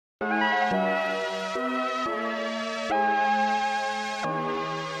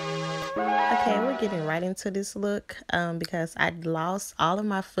getting right into this look because I lost all of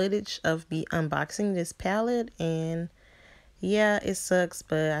my footage of me unboxing this palette, and yeah, it sucks,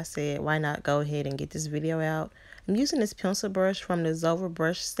 but I said why not go ahead and get this video out. I'm using this pencil brush from the Zova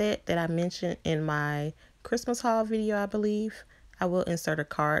brush set that I mentioned in my Christmas haul video, I believe. I will insert a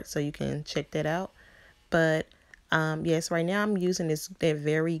card so you can check that out. But yes, right now I'm using that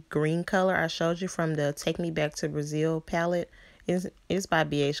very green color I showed you from the Take Me Back to Brazil palette. It's by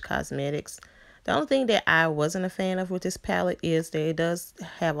BH Cosmetics. The only thing that I wasn't a fan of with this palette is that it does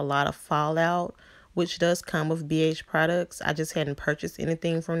have a lot of fallout, which does come with BH products. I just hadn't purchased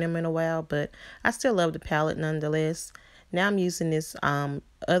anything from them in a while, but I still love the palette nonetheless. Now I'm using this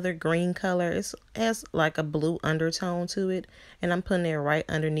other green color. It has like a blue undertone to it, and I'm putting it right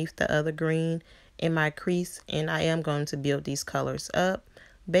underneath the other green in my crease, and I am going to build these colors up,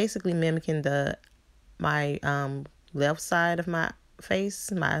 basically mimicking my left side of my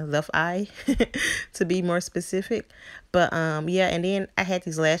face, my left eye to be more specific. But yeah, and then I had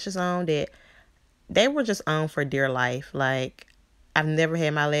these lashes on that they were just on for dear life. Like, I've never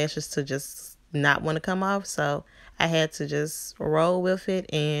had my lashes to just not want to come off, so I had to just roll with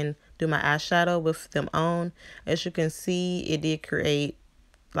it and do my eyeshadow with them on. As you can see, it did create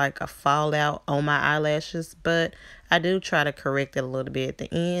like a fallout on my eyelashes, but I do try to correct it a little bit at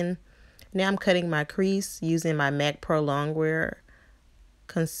the end. Now I'm cutting my crease using my MAC Pro Longwear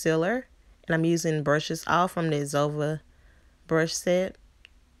concealer, and I'm using brushes all from the Zova brush set.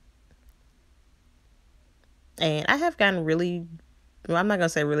 And I have gotten really, well, I'm not going to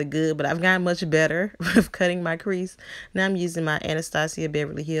say really good, but I've gotten much better with cutting my crease. Now I'm using my Anastasia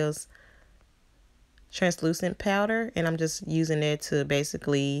Beverly Hills translucent powder, and I'm just using it to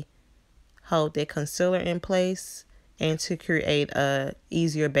basically hold that concealer in place and to create a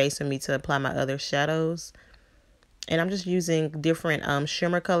easier base for me to apply my other shadows. And I'm just using different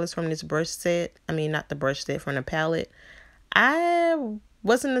shimmer colors from this brush set. I mean, not the brush set, from the palette. I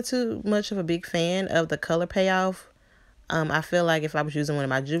wasn't too much of a big fan of the color payoff. I feel like if I was using one of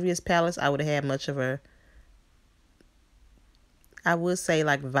my Juvia's palettes, I would have had much of a, I would say,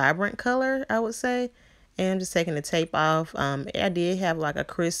 like vibrant color, I would say. And I'm just taking the tape off. I did have like a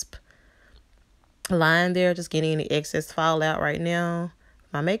crisp line there, just getting any excess fallout right now.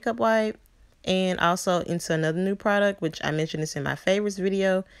 My makeup wipe. And also into another new product, which I mentioned this in my favorites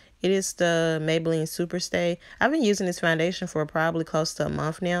video. It is the Maybelline Superstay. I've been using this foundation for probably close to a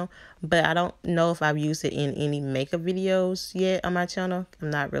month now, but I don't know if I've used it in any makeup videos yet on my channel. I'm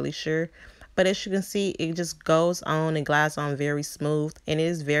not really sure. But as you can see, it just goes on and glides on very smooth, and it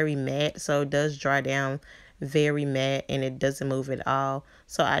is very matte, so it does dry down very matte, and it doesn't move at all.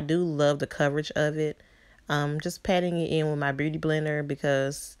 So I do love the coverage of it. Just patting it in with my beauty blender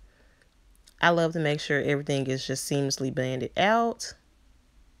because I love to make sure everything is just seamlessly blended out.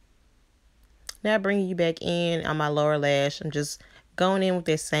 Now bringing you back in on my lower lash, I'm just going in with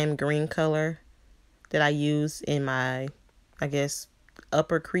that same green color that I use in my, I guess,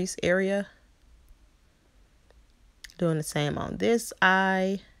 upper crease area. Doing the same on this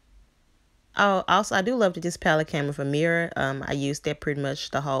eye. Oh, also, I do love that this palette came with a mirror. I used that pretty much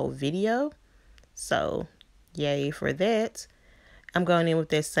the whole video. So, yay for that. I'm going in with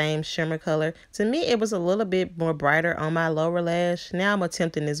that same shimmer color. To me, it was a little bit more brighter on my lower lash. Now I'm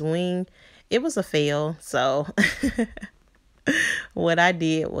attempting this wing. It was a fail. So what I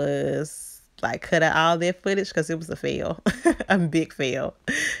did was like cut out all that footage because it was a fail. A big fail.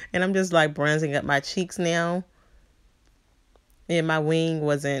 And I'm just like bronzing up my cheeks now. And my wing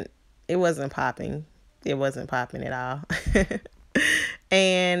wasn't popping. It wasn't popping at all.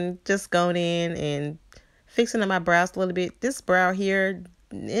 And just going in and fixing up my brows a little bit. This brow here,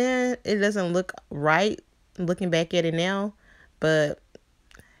 it doesn't look right looking back at it now, but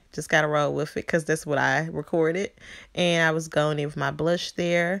just gotta roll with it because that's what I recorded. And I was going in with my blush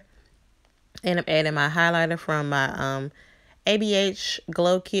there, and I'm adding my highlighter from my ABH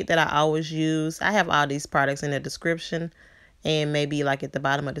Glow Kit that I always use. I have all these products in the description and maybe like at the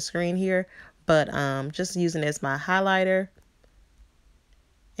bottom of the screen here, but just using it as my highlighter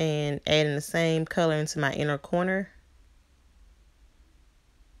and adding the same color into my inner corner.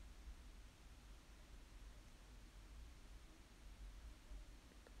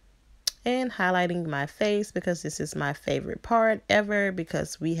 And highlighting my face because this is my favorite part ever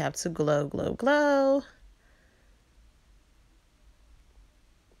because we have to glow, glow, glow.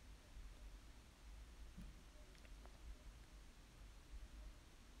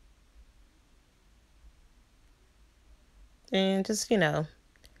 And just, you know,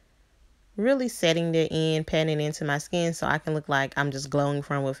 really setting that in, patting it into my skin so I can look like I'm just glowing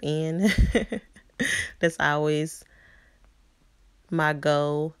from within. That's always my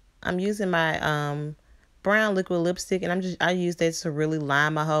goal. I'm using my brown liquid lipstick, and I use that to really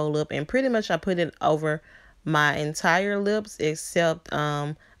line my whole lip, and pretty much I put it over my entire lips, except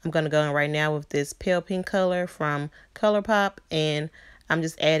I'm gonna go in right now with this pale pink color from ColourPop, and I'm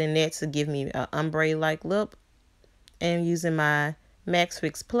just adding that to give me an ombre like lip. And using my MAC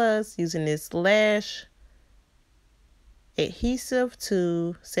Fix Plus, using this lash adhesive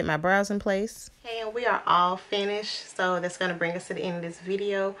to set my brows in place. And we are all finished, so that's going to bring us to the end of this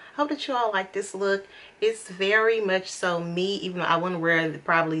video. Hope that you all like this look. It's very much so me, even though I wouldn't wear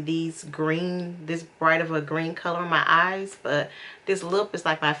probably this bright of a green color on my eyes, but this lip is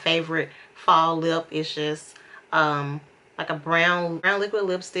like my favorite fall lip. It's just like a brown liquid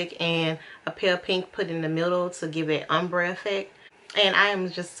lipstick and a pale pink put in the middle to give it ombre effect. And I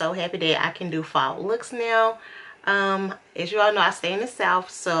am just so happy that I can do fall looks now. As you all know, I stay in the South,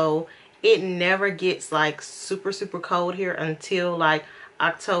 so it never gets like super cold here until like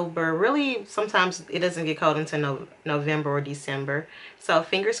October. Really, sometimes it doesn't get cold until November or December. So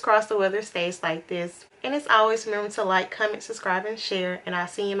fingers crossed the weather stays like this. And as always, remember to like, comment, subscribe, and share. And I'll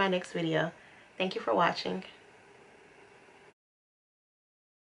see you in my next video. Thank you for watching.